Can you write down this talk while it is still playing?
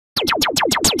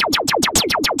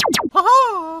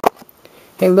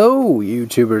Hello,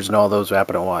 YouTubers and all those who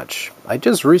happen to watch. I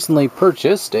just recently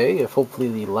purchased if hopefully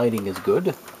the lighting is good,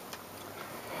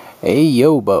 a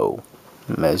Yobo.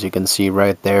 As you can see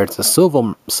right there, it's a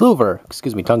silver,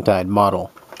 tongue-tied model.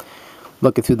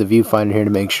 Looking through the viewfinder here to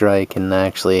make sure I can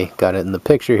actually got it in the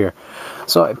picture here.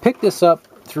 So I picked this up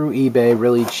through eBay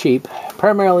really cheap,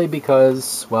 primarily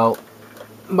because, well,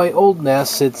 my old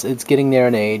NES, it's getting there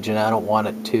in age, and I don't want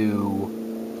it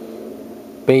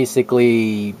to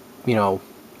basically,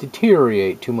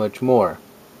 deteriorate too much more.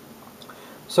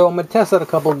 So I'm going to test out a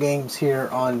couple games here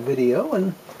on video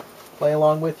and play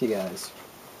along with you guys.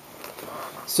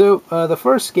 So the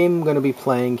first game I'm going to be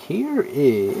playing here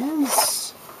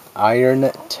is Iron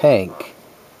Tank.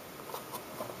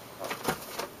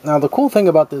 Now the cool thing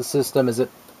about this system is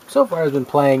that so far I've been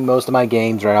playing most of my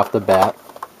games right off the bat.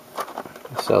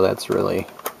 So that's really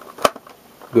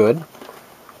good.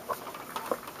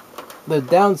 The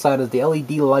downside is the LED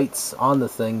lights on the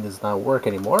thing does not work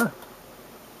anymore.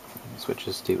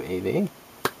 Switches to AV.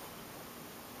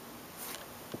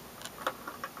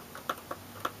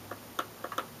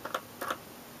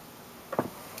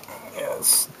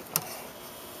 Yes.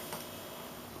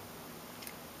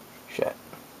 Shit.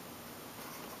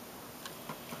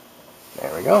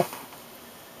 There we go.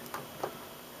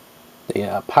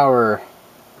 The power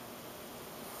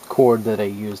cord that I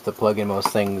use to plug in most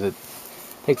things, it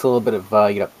takes a little bit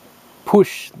of,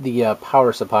 push the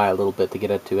power supply a little bit to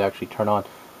get it to actually turn on.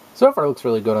 So far it looks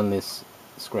really good on this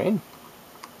screen.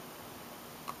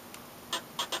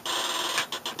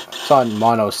 It's on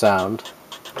mono sound.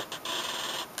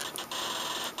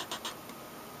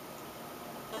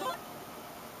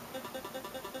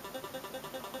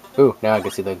 Ooh, now I can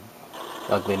see the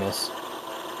ugliness.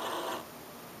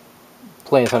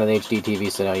 Playing this on an HD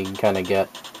TV, so now you can kind of get...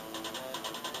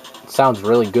 It sounds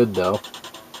really good though.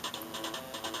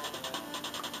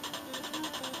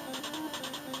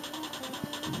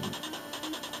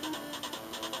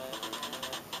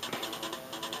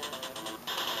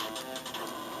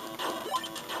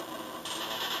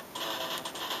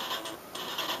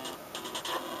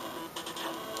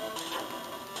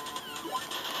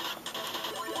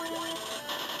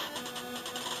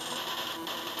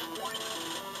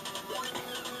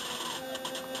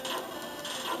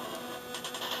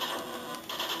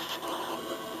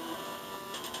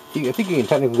 I think you can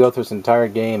technically go through this entire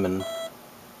game and...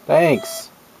 Thanks!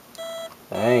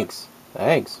 Thanks!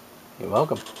 Thanks! You're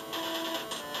welcome.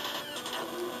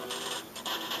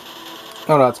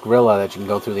 Oh no, it's Gorilla that you can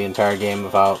go through the entire game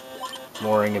without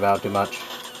worrying about too much.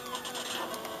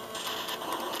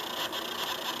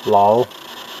 Lol.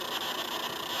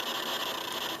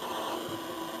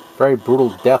 Very brutal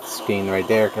death scene right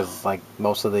there, because like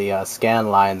most of the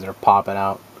scan lines are popping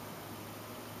out.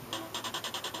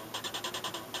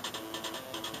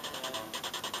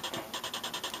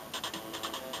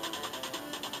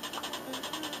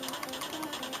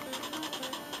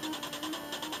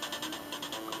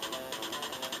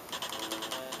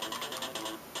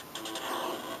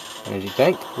 Energy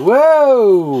tank.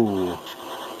 Whoa!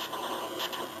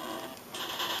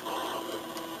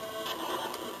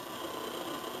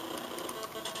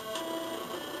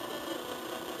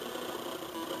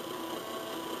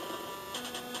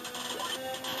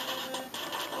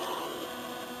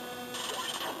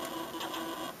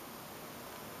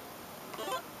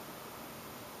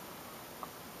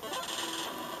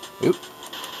 Oop.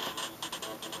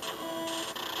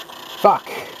 Fuck.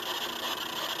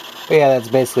 But yeah, that's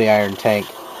basically Iron Tank.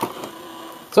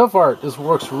 So far, this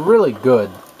works really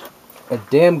good. A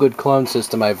damn good clone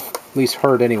system, I've at least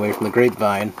heard anyway from the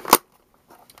grapevine.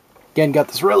 Again, got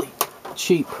this really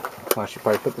cheap. Well, I should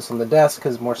probably put this on the desk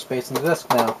because more space on the desk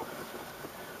now.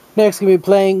 Next, gonna be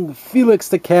playing Felix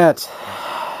the Cat.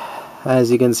 As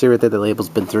you can see right there, the label's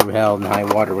been through hell and high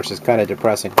water, which is kind of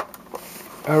depressing.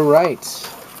 Alright.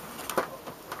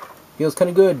 Feels kind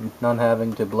of good not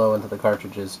having to blow into the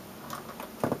cartridges.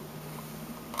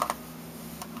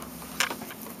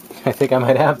 I think I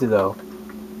might have to, though.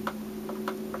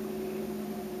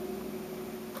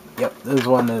 Yep, this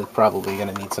one is probably going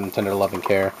to need some tender loving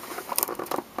care.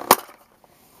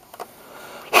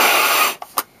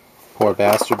 Poor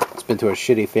bastard. It's been to a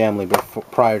shitty family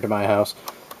prior to my house.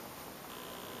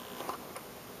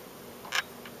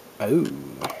 Ooh.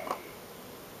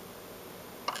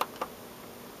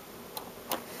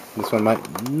 This one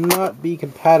might not be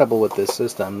compatible with this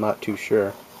system. I'm not too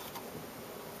sure.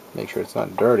 Make sure it's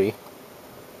not dirty.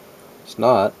 It's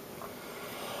not.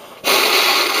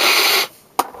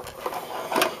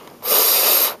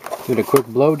 Doing a quick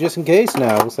blow just in case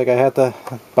now. Looks like I had to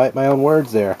bite my own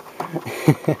words there.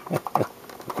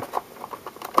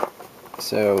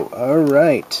 So,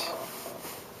 alright.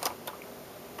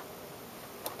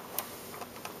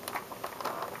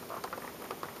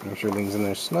 Make sure everything's in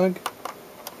there snug.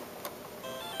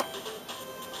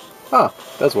 Oh,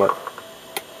 does work.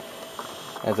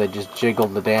 As I just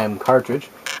jiggled the damn cartridge.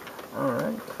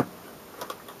 Alright.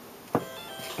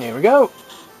 Here we go.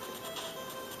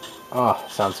 Oh,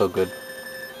 sounds so good.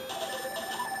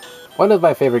 One of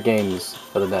my favorite games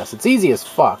for the NES. It's easy as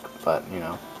fuck, but, you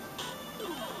know.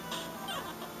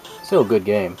 Still a good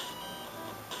game.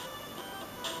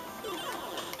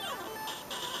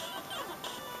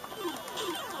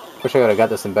 Wish I could have got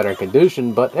this in better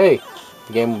condition, but hey,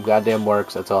 the game goddamn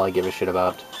works. That's all I give a shit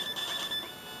about.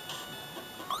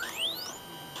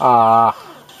 Ah,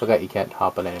 forgot you can't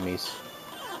hop on enemies.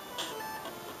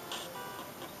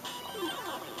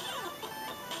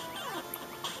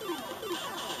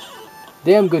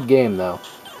 Damn good game, though.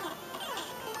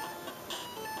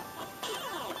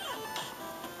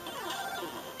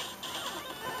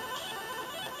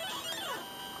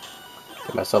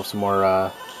 Get myself some more,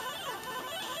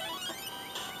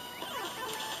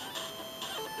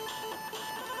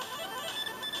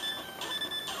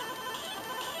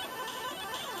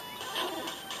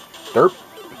 derp.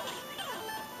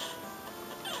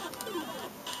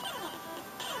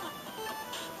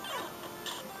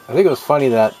 I think it was funny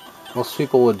that most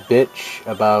people would bitch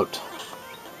about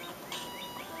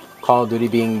Call of Duty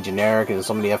being generic and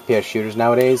so many FPS shooters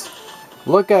nowadays.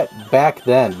 Look at back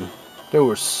then. There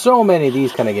were so many of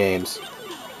these kind of games.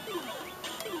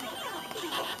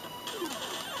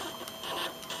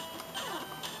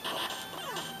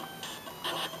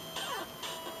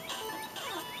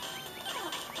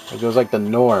 Like, it was like the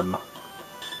norm.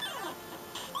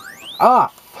 Ah!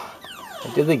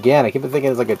 I did it again. I keep thinking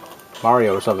it's like a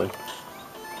Mario or something.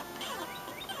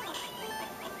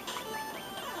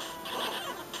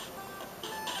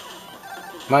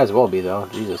 Might as well be, though.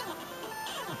 Jesus.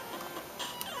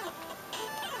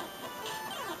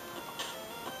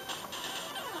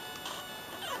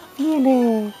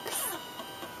 Felix.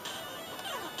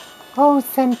 Oh,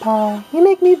 senpai. You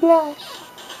make me blush.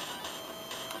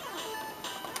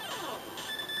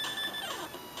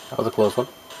 That was a close one.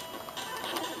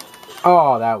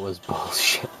 Oh, that was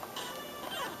bullshit.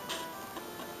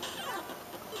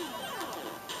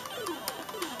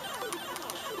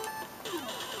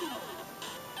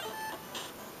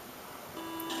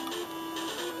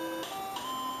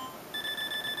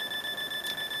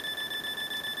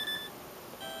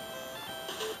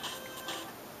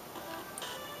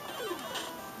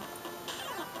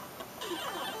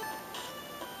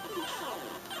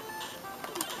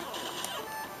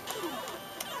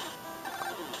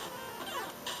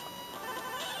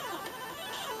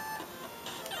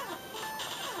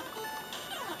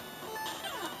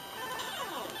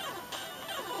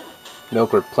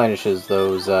 Milk replenishes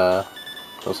those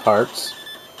hearts.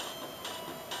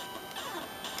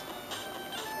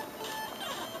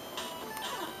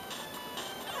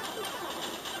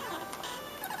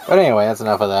 But anyway, that's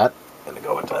enough of that. Gonna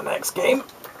go into the next game.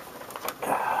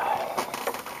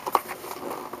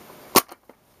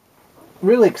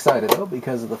 Really excited though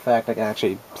because of the fact I can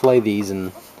actually play these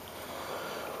and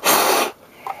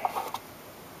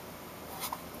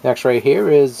next right here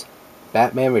is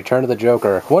Batman Return of the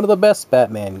Joker. One of the best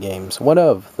Batman games. One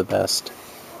of the best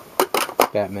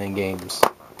Batman games.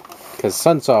 Because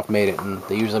Sunsoft made it, and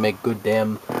they usually make good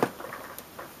damn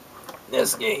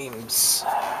NES games.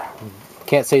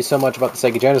 Can't say so much about the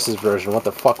Sega Genesis version. What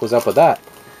the fuck was up with that?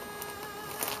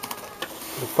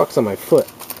 The fuck's on my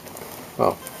foot?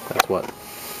 Oh, that's what.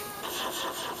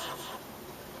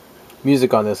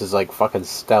 Music on this is like fucking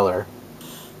stellar.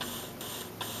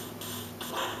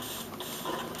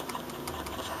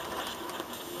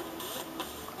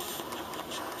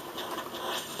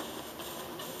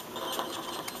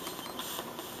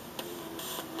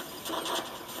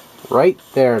 Right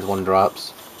there is one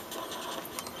drops.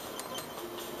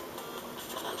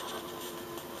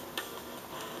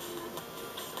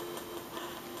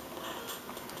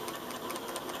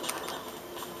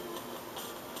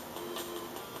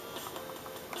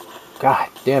 God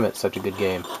damn it, such a good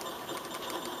game.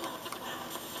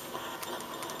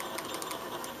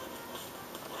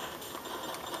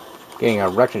 Getting a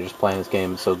erection just playing this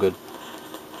game is so good.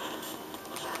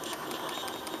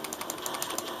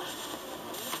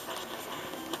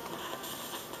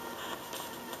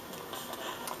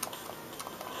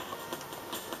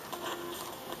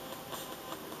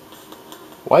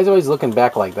 Why is he always looking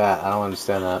back like that? I don't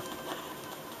understand that.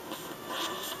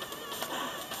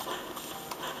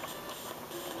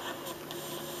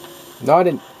 Not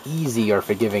an easy or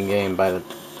forgiving game by the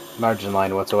margin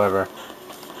line whatsoever.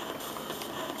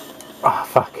 Oh,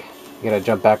 fuck. You gotta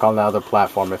jump back on the other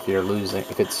platform if you're losing,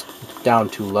 if it's down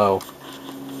too low.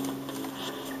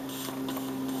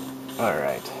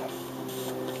 Alright.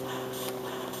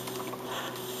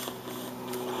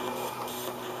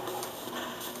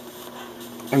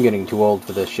 I'm getting too old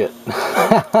for this shit.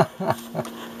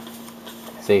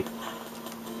 See?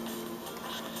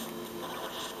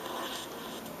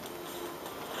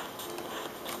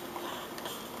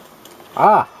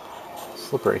 Ah!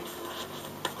 Slippery.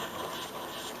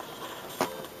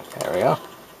 There we go.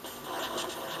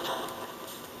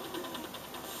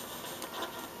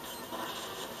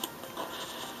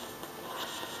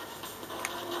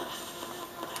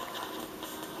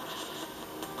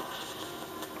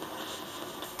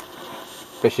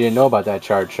 Guess you didn't know about that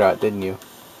charge shot, didn't you?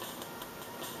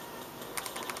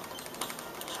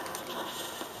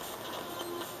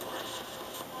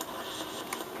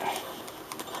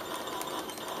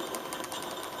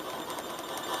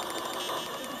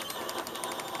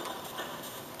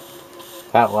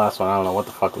 That last one, I don't know what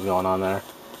the fuck was going on there.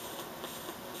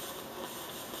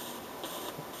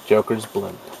 Joker's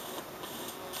Blimp.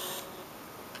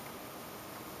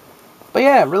 But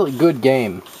yeah, really good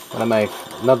game.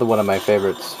 Another one of my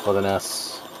favorites for the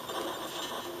NES.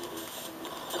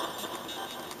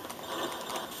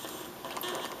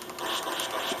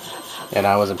 And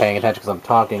I wasn't paying attention because I'm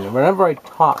talking. And whenever I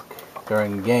talk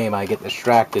during a game, I get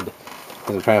distracted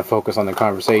because I'm trying to focus on the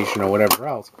conversation or whatever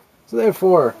else. So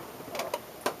therefore,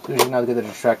 it's usually not good to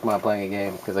distract when I'm playing a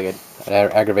game because I get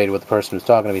aggravated with the person who's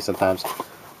talking to me sometimes.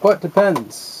 But it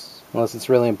depends. Unless it's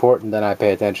really important, then I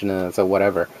pay attention and so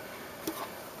whatever.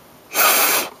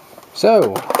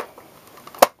 So,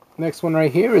 next one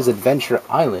right here is Adventure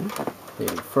Island, the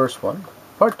first one.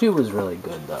 Part 2 was really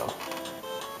good, though.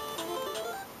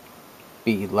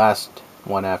 The last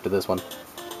one after this one.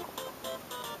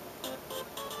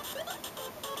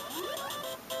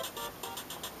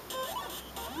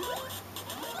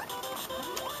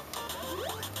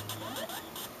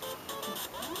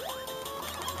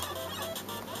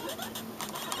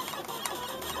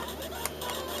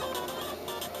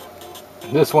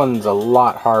 This one's a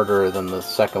lot harder than the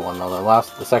second one, though.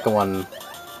 The second one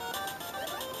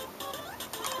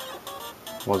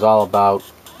was all about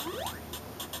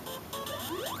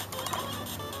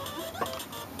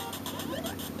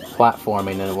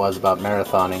platforming than it was about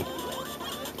marathoning.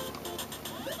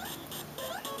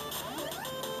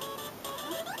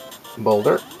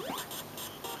 Boulder.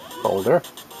 Boulder.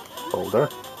 Boulder.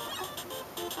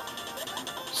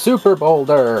 Super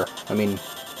Boulder! I mean...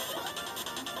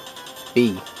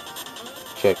 B.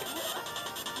 Chick.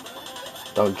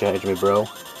 Don't judge me, bro.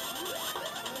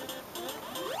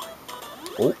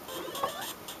 Oh.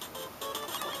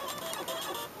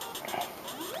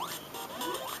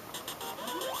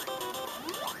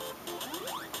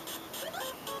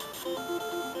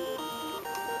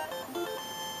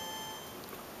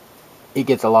 It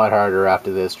gets a lot harder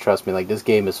after this, trust me. Like, this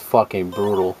game is fucking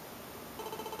brutal.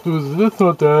 It's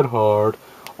not that hard.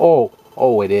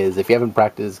 Oh, it is. If you haven't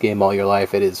practiced this game all your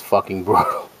life, it is fucking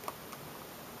brutal.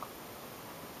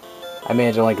 I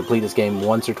managed to only complete this game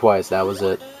once or twice, that was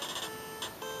it.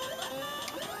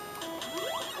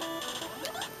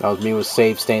 That was me with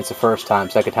save states the first time.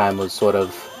 Second time was sort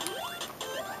of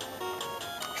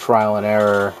trial and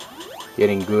error,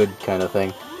 getting good kind of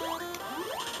thing.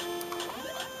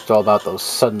 It's all about those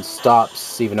sudden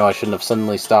stops, even though I shouldn't have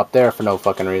suddenly stopped there for no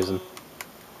fucking reason.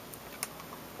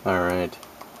 Alright.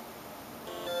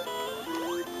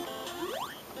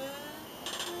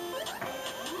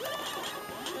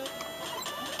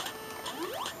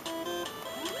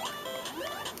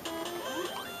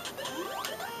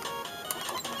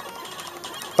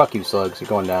 Fuck you, slugs. You're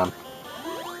going down.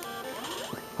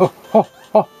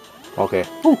 Oh. Okay.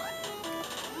 Woo.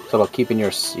 It's about keeping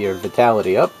your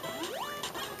vitality up.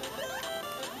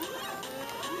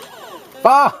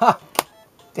 Ah!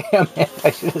 Damn it. I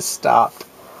should have stopped.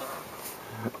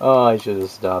 Oh, I should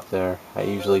have stopped there. I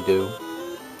usually do.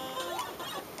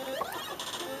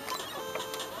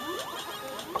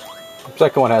 The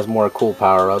second one has more cool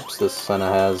power-ups. This one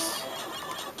has...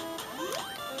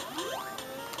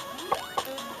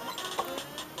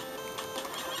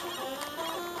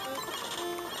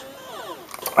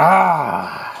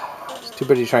 Ah! I was too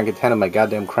busy trying to get 10 of my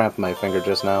goddamn cramp in my finger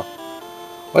just now.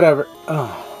 Whatever.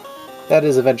 That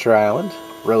is Adventure Island.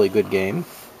 Really good game.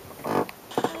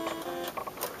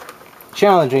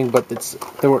 Challenging, but it's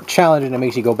challenging that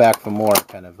makes you go back for more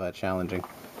kind of challenging.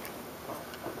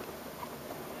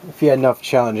 If you had enough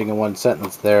challenging in one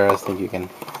sentence there, I think you can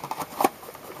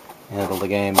handle the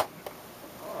game.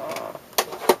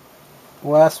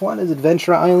 last one is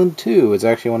Adventure Island 2. It's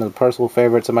actually one of the personal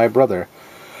favorites of my brother.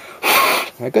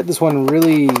 I got this one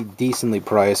really decently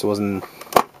priced. It wasn't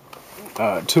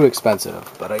too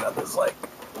expensive, but I got this like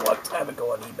a long time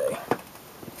ago on eBay.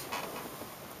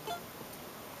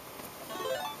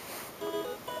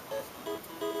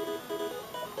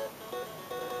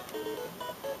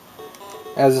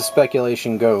 As the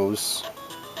speculation goes,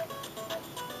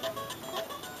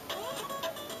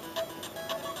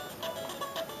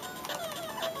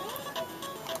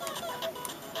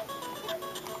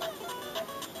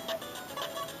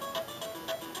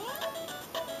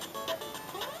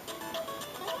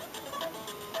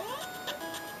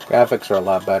 graphics are a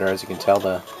lot better. As you can tell,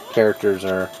 the characters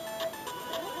are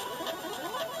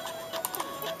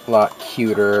a lot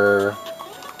cuter,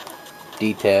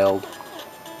 detailed.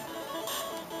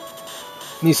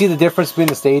 And you see the difference between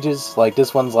the stages? Like,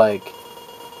 this one's like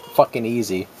fucking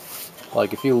easy.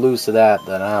 Like, if you lose to that,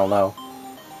 then I don't know.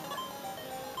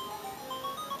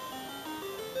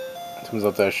 Someone's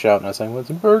up there shouting, I saying, want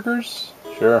some burgers?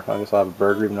 Sure, I guess I'll have a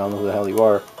burger even though I don't know who the hell you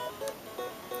are.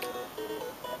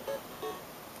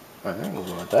 Alright, we'll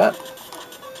go with that.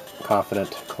 Confident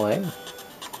claim.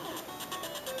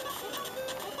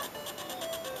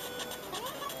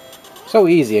 So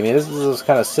easy. I mean, this is just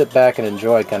kind of sit back and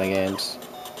enjoy kind of games.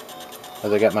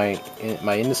 As I got my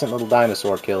innocent little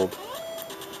dinosaur killed.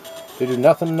 They do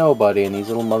nothing to nobody, and these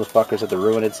little motherfuckers have to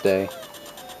ruin its day.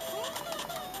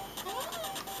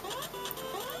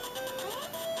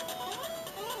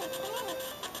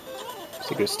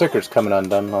 Secret sticker's coming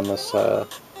undone on this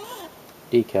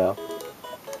decal.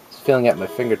 It's feeling at my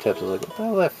fingertips. I was like, what the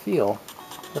hell does that feel?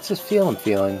 What's this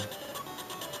feeling?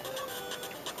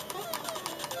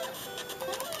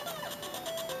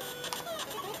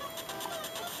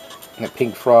 That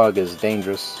pink frog is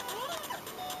dangerous.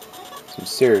 Some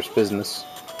serious business.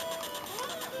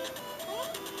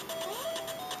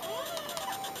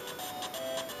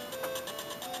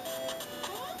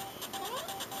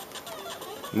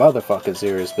 Motherfucking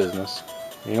serious business.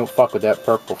 You don't fuck with that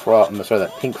purple frog, I'm sorry,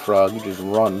 that pink frog, you just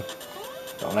run.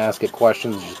 Don't ask it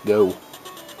questions, just go.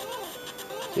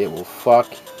 It will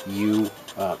fuck you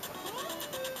up.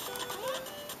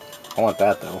 I want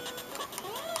that though.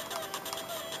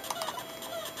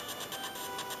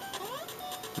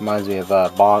 Reminds me of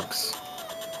Bonks.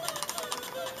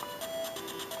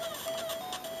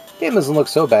 Game doesn't look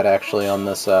so bad actually on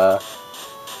this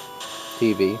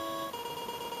TV.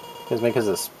 Because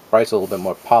the sprite's a little bit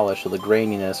more polished, so the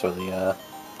graininess or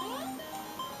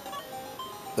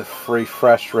the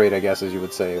refresh rate, I guess, as you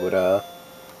would say, would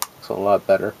looks a lot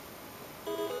better.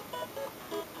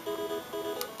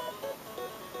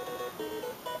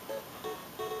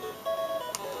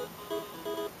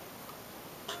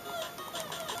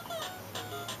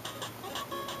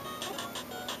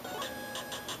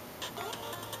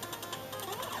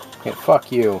 Okay,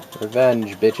 fuck you.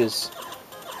 Revenge, bitches.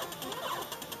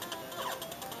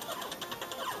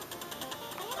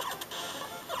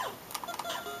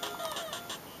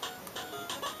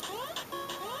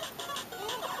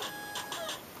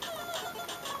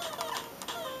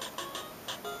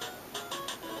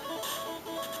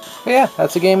 But yeah,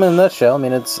 that's a game in a nutshell. I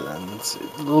mean, it's a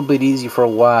little bit easy for a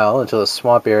while until the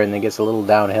swamp area and then gets a little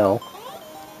downhill.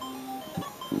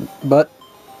 But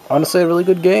honestly, a really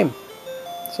good game.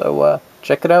 So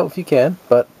check it out if you can.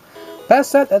 But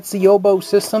past that, that's the Yobo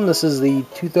system. This is the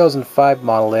 2005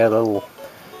 model there.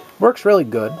 Works really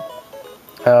good.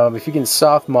 If you can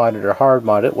soft mod it or hard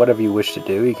mod it, whatever you wish to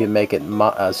do, you can make it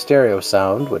stereo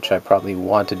sound, which I probably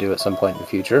want to do at some point in the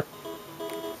future.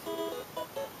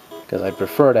 Because I'd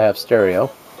prefer to have stereo.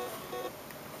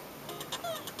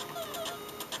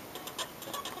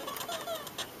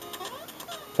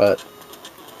 But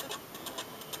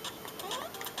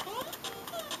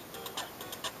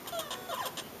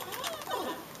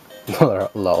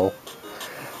lol.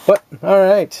 But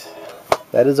alright,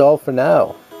 that is all for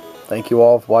now. Thank you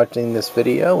all for watching this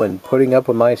video and putting up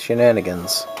with my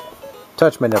shenanigans.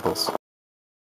 Touch my nipples.